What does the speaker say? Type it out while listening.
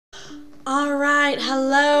Alright,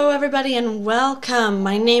 hello everybody and welcome.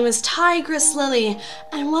 My name is TigressLily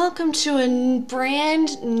and welcome to a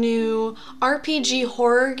brand new RPG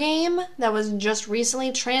horror game that was just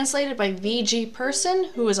recently translated by VG Person,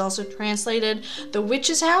 who has also translated The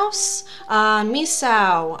Witch's House,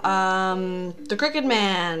 Misao, The Crooked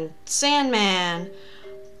Man, Sandman,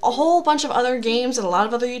 a whole bunch of other games that a lot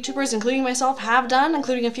of other YouTubers, including myself, have done,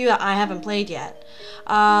 including a few that I haven't played yet.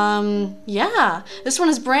 Yeah, this one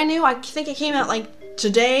is brand new. I think it came out like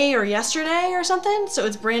today or yesterday or something, so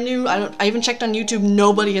it's brand new. I even checked on YouTube,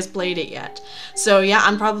 nobody has played it yet. So yeah,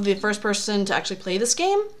 I'm probably the first person to actually play this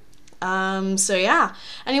game. So yeah.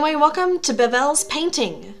 Anyway, welcome to Bevel's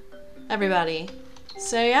Painting, everybody.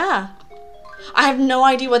 So yeah. I have no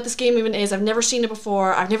idea what this game even is. I've never seen it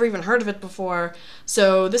before. I've never even heard of it before.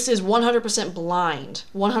 So this is 100% blind.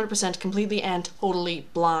 100% completely and totally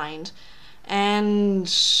blind. And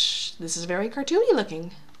this is very cartoony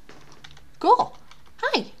looking. Cool.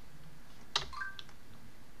 Hi.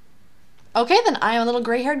 Okay, then I am a little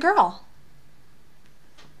gray-haired girl.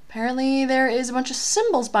 Apparently there is a bunch of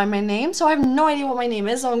symbols by my name, so I have no idea what my name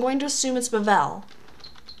is, so I'm going to assume it's Bevel.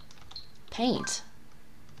 Paint.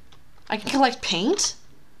 I can collect paint?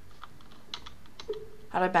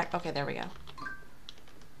 How do I back? Okay, there we go.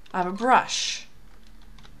 I have a brush.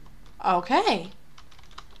 Okay.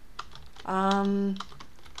 There's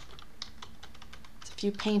a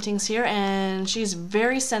few paintings here, and she's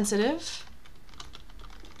very sensitive.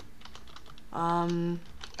 Okay.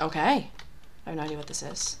 I have no idea what this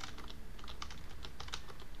is.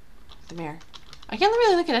 The mirror. I can't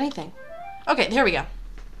really look at anything. Okay, here we go.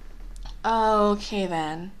 Okay,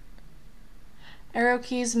 then. Arrow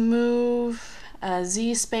keys move,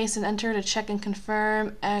 Z space and enter to check and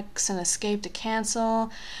confirm, X and escape to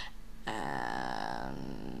cancel,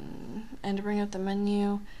 and to bring up the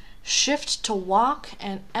menu. Shift to walk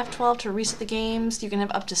and F12 to reset the games. You can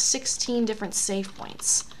have up to 16 different save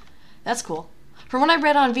points. That's cool. From what I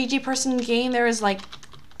read on VG Person Game, there is like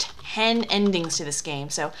 10 endings to this game,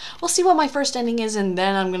 so we'll see what my first ending is, and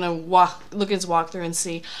then I'm gonna look at his walkthrough and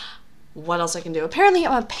see what else I can do. Apparently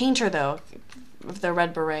I'm a painter though. If the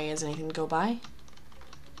red beret is anything to go by.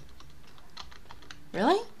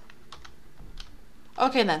 Really?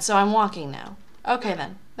 Okay then, so I'm walking now. Okay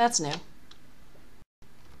then, that's new.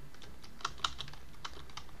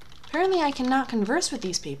 Apparently I cannot converse with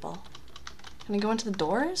these people. Can I go into the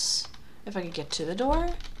doors? If I could get to the door?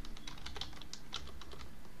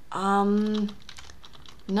 None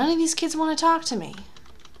of these kids want to talk to me.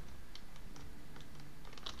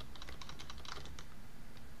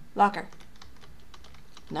 Locker.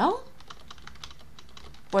 No?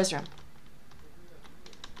 Boys' room.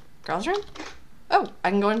 Girls' room? Oh, I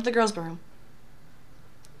can go into the girls' room.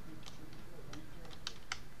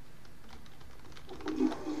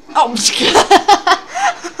 Oh,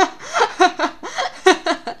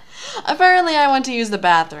 apparently I went to use the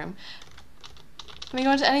bathroom. Can we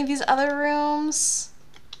go into any of these other rooms?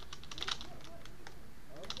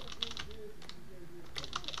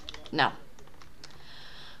 No.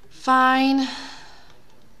 Fine.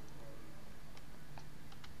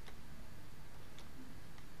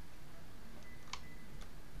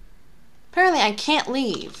 Apparently I can't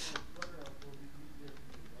leave.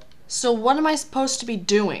 So what am I supposed to be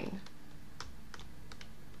doing?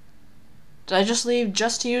 Did I just leave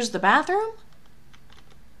just to use the bathroom?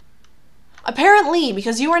 Apparently,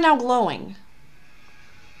 because you are now glowing.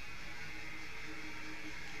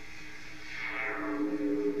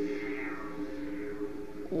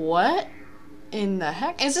 What in the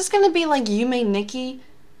heck? Is this gonna be like Yume Nikki?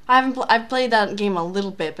 I've played that game a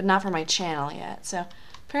little bit, but not for my channel yet, so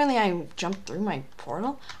apparently I jumped through my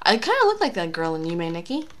portal. I kind of look like that girl in Yume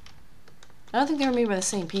Nikki. I don't think they were made by the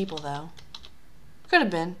same people, though. Could have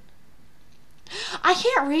been. I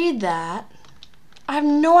can't read that. I have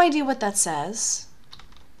no idea what that says.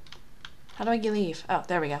 How do I leave? Oh,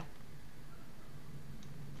 there we go.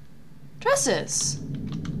 Dresses.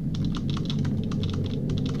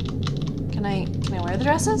 Can I wear the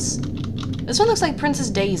dresses? This one looks like Princess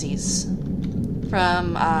Daisy's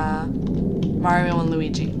from Mario and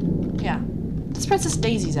Luigi. Yeah. This Princess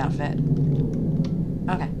Daisy's outfit.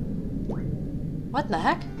 Okay. What in the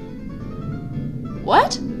heck?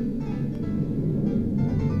 What?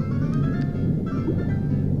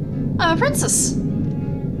 I'm a princess.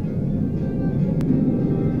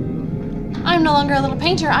 I'm no longer a little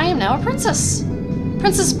painter, I am now a princess.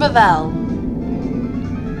 Princess Bevel.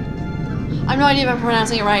 I have no idea if I'm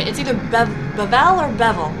pronouncing it right. It's either Bevel or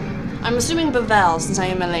Bevel. I'm assuming Bevel since I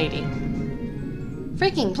am a lady.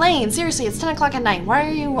 Freaking plane, seriously, it's 10 o'clock at night. Why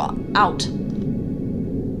are you out?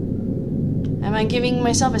 Am I giving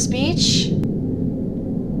myself a speech?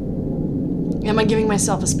 Am I giving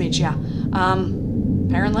myself a speech? Yeah.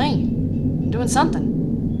 Apparently. I'm doing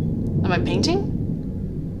something. Am I painting?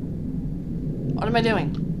 What am I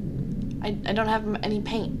doing? I don't have any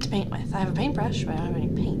paint to paint with. I have a paintbrush, but I don't have any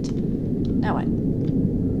paint. Now what?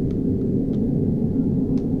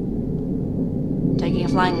 Taking a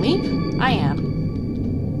flying leap? I am.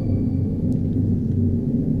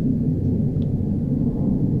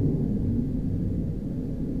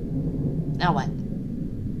 Now what?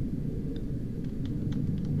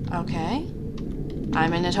 Okay.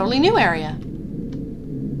 I'm in a totally new area.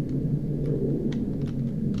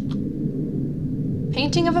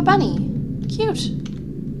 Painting of a bunny. Cute.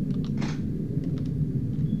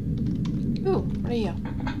 Ooh, what are you?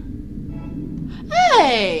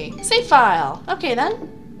 Hey! Save file. Okay then.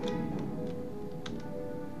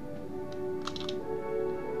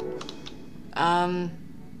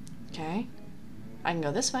 Okay. I can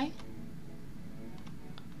go this way.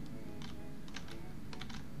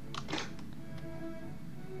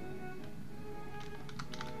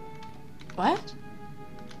 What?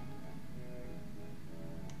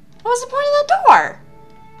 What was the point of that door?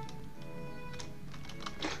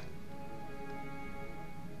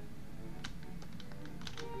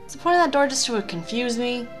 Is the point of that door just to confuse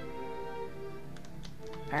me?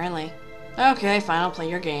 Apparently. Okay, fine, I'll play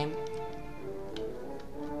your game.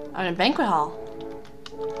 I'm in a banquet hall.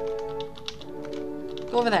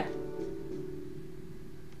 Go over there.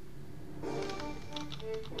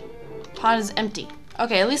 Pot is empty.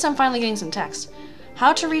 Okay, at least I'm finally getting some text.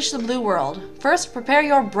 How to reach the blue world. First, prepare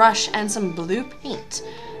your brush and some blue paint.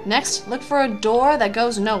 Next, look for a door that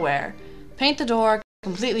goes nowhere. Paint the door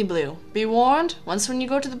completely blue. Be warned, once when you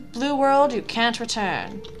go to the blue world, you can't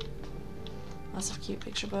return. Lots of cute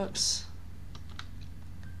picture books.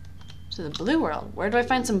 To the blue world. Where do I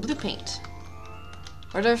find some blue paint?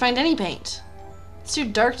 Where do I find any paint? It's too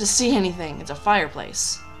dark to see anything. It's a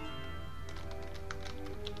fireplace.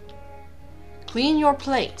 Clean your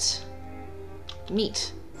plate.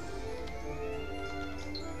 Meat.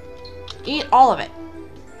 Eat all of it.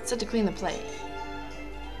 It said to clean the plate.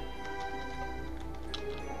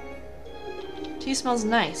 Tea smells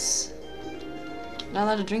nice. Not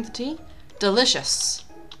allowed to drink the tea? Delicious.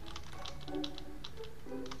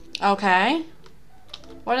 Okay.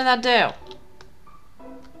 What did that do?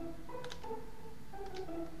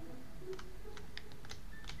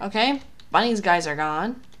 Okay. Bunnies guys are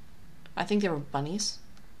gone. I think they were bunnies.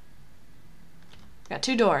 Got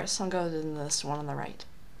two doors. I'll go to this one on the right.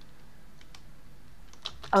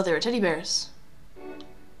 Oh, they were teddy bears.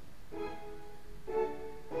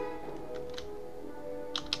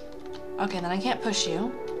 Okay, then I can't push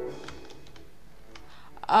you.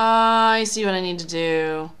 I see what I need to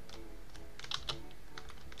do.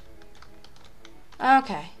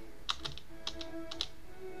 Okay.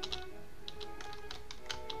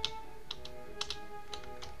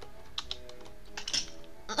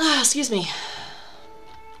 Excuse me.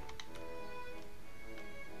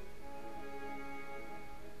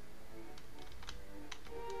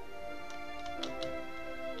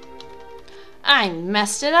 I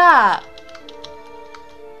messed it up.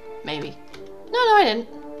 Maybe. No, I didn't.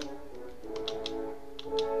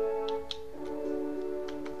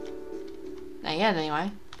 Not yet,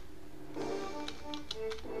 anyway.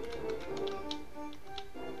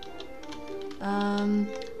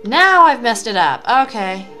 Now I've messed it up.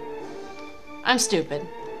 Okay. I'm stupid.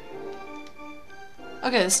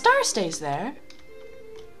 Okay, the star stays there.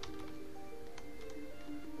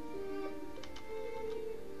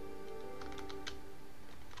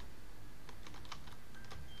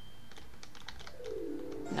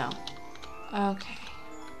 No. Okay.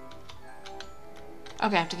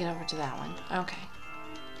 Okay, I have to get over to that one. Okay.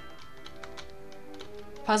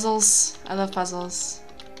 Puzzles. I love puzzles.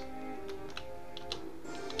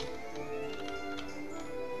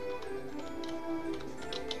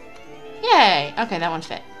 Yay! Okay, that one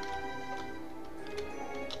fit.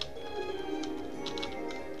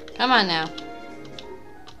 Come on now.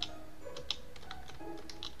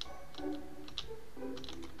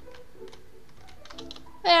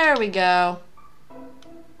 There we go.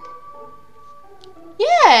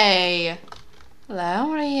 Yay! Hello,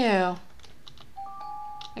 what are you?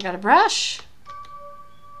 I got a brush.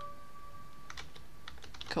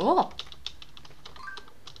 Cool.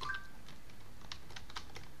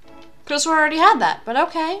 Could've swore I already had that, but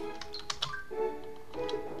okay.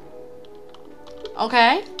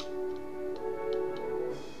 Okay.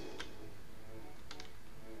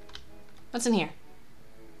 What's in here?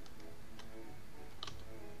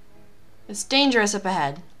 It's dangerous up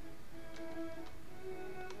ahead.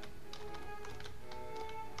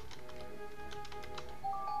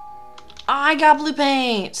 I got blue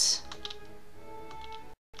paint.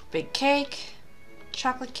 Big cake.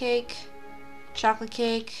 Chocolate cake. Chocolate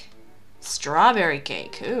cake. Strawberry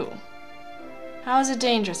cake. Ooh. How is it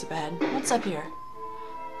dangerous up ahead? What's up here?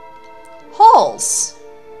 Holes.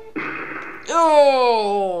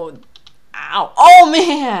 Oh. Ow. Oh,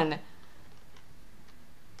 man.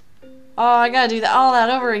 Oh, I gotta do all that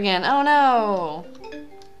over again. Oh, no.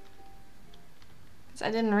 I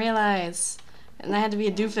didn't realize. And I had to be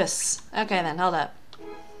a doofus. Okay then, hold up.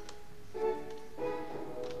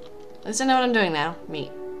 At least I know what I'm doing now.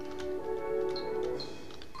 Meat.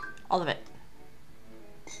 All of it.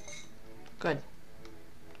 Good.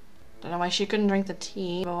 Don't know why she couldn't drink the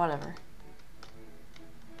tea, but whatever.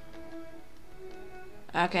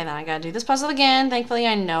 Okay then, I gotta do this puzzle again. Thankfully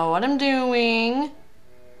I know what I'm doing.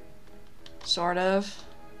 Sort of.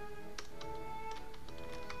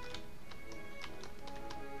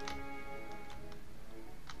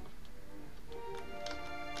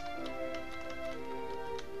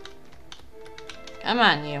 Come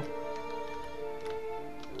on, you.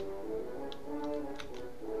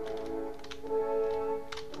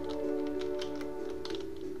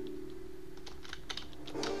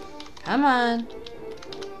 Come on.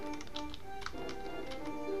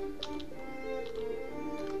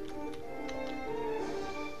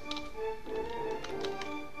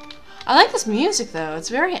 I like this music though, it's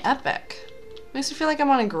very epic. Makes me feel like I'm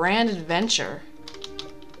on a grand adventure.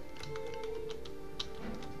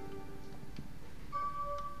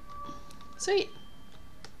 Sweet.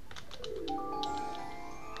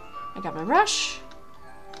 I got my brush.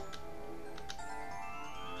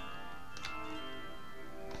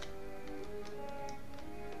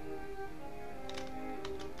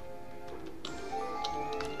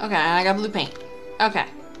 Okay, and I got blue paint. Okay.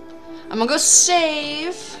 I'm gonna go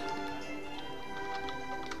save.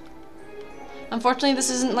 Unfortunately, this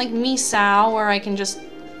isn't like Me-Sow where I can just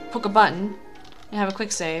poke a button and have a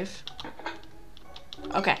quick save.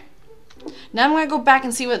 Okay. Now I'm gonna go back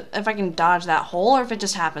and see if I can dodge that hole or if it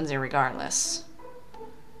just happens irregardless.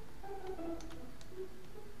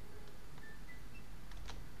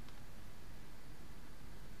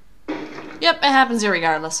 Yep, it happens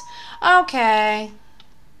irregardless. Okay.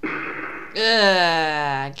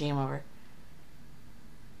 Ugh, game over.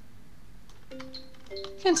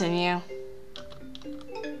 Continue.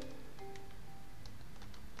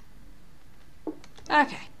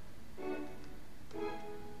 Okay.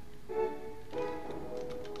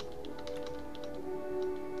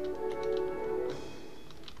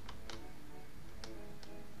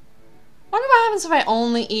 Wonder what happens if I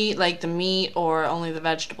only eat like the meat or only the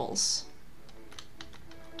vegetables.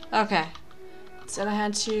 Okay. Said I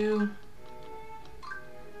had to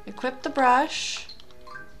equip the brush.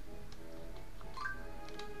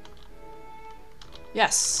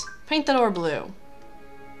 Yes. Paint the door blue.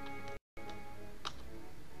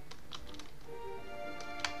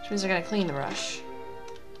 Which means I gotta clean the brush.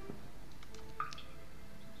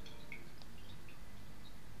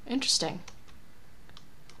 Interesting.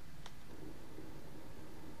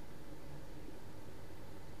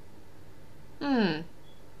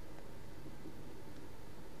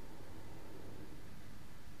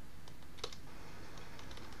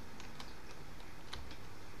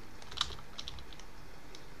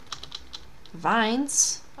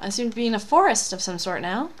 Vines. I seem to be in a forest of some sort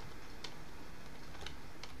now.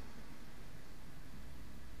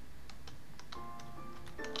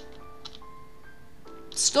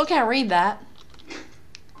 Still can't read that.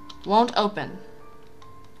 Won't open.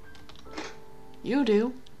 You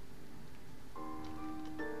do.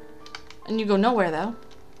 And you go nowhere though.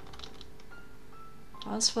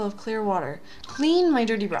 Vase full of clear water. Clean my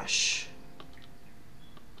dirty brush.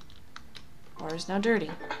 Water's now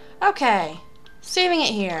dirty. Okay. Saving it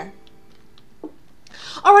here.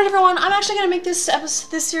 Alright everyone, I'm actually going to make this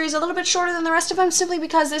series a little bit shorter than the rest of them simply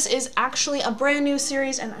because this is actually a brand new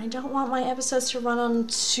series and I don't want my episodes to run on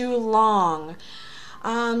too long.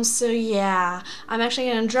 So yeah, I'm actually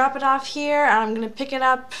going to drop it off here and I'm going to pick it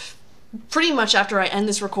up pretty much after I end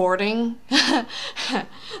this recording.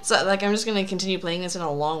 So like I'm just going to continue playing this in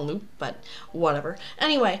a long loop, but whatever.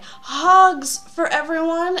 Anyway, hugs for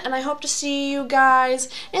everyone and I hope to see you guys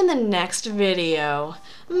in the next video.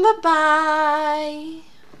 Bye-bye!